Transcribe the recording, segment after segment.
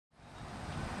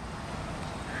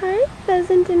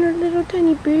present and her little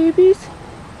tiny babies.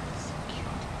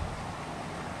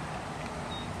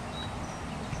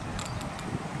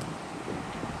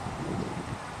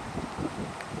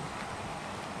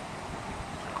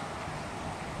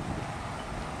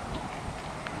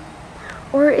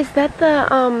 Or is that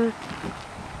the,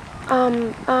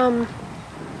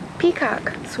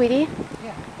 peacock, sweetie?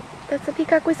 Yeah. That's the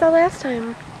peacock we saw last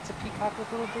time. It's a peacock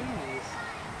with little babies.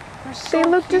 They're so They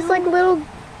look cute. just like little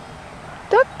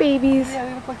duck babies. Yeah,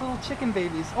 they look like little chicken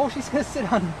babies. Oh, she's gonna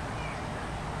sit on.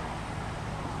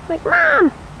 Like,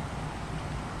 Mom!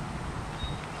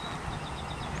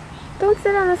 Don't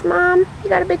sit on us, Mom. You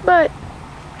got a big butt.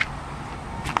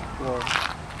 Whoa.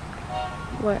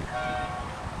 What?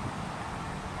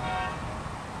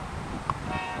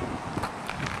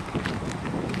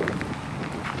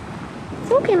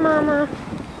 It's okay, Mama.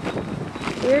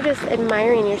 You're just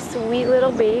admiring your sweet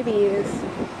little babies.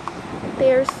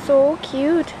 They are so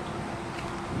cute.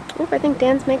 Oh, I think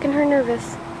Dan's making her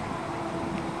nervous.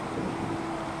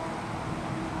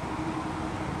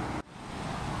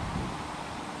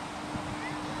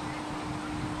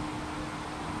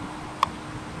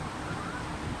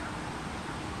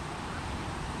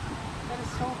 That is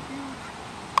so cute.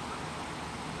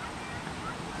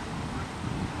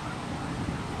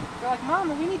 They're like,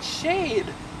 Mama, we need shade.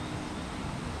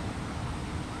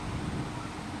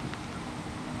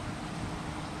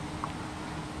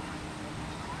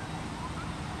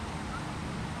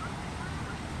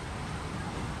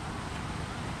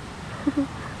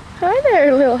 Hi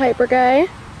there, little hyper guy.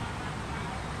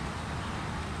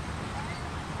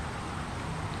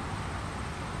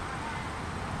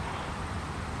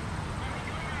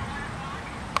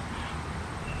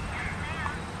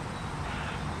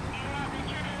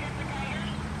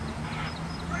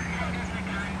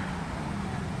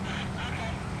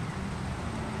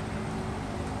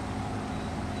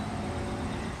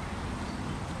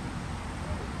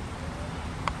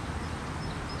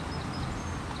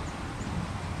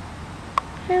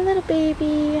 Hi, little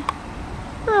baby.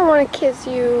 I want to kiss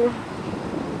you.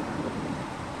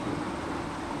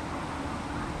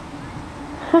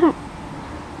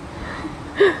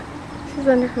 She's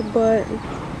under her butt.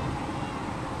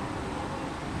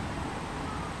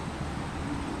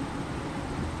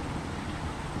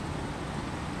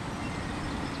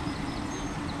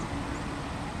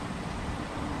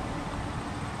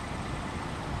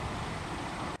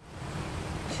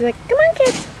 She's like, come on,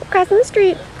 kids, we're crossing the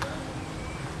street.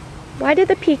 Why did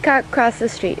the peacock cross the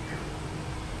street?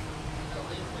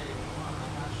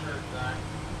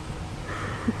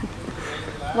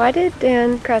 Why did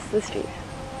Dan cross the street?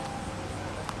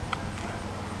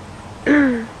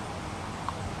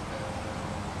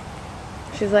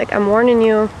 She's like, I'm warning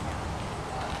you.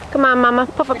 Come on, Mama,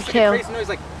 puff up your tail. Noise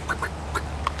like...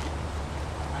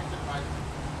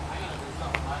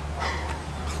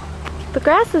 The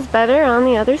grass is better on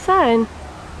the other side.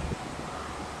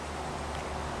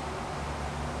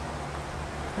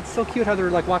 It's so cute how they're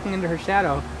like walking into her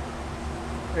shadow.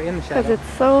 Or in the shadow. Because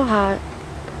it's so hot.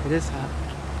 It is hot.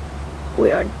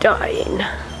 We are dying.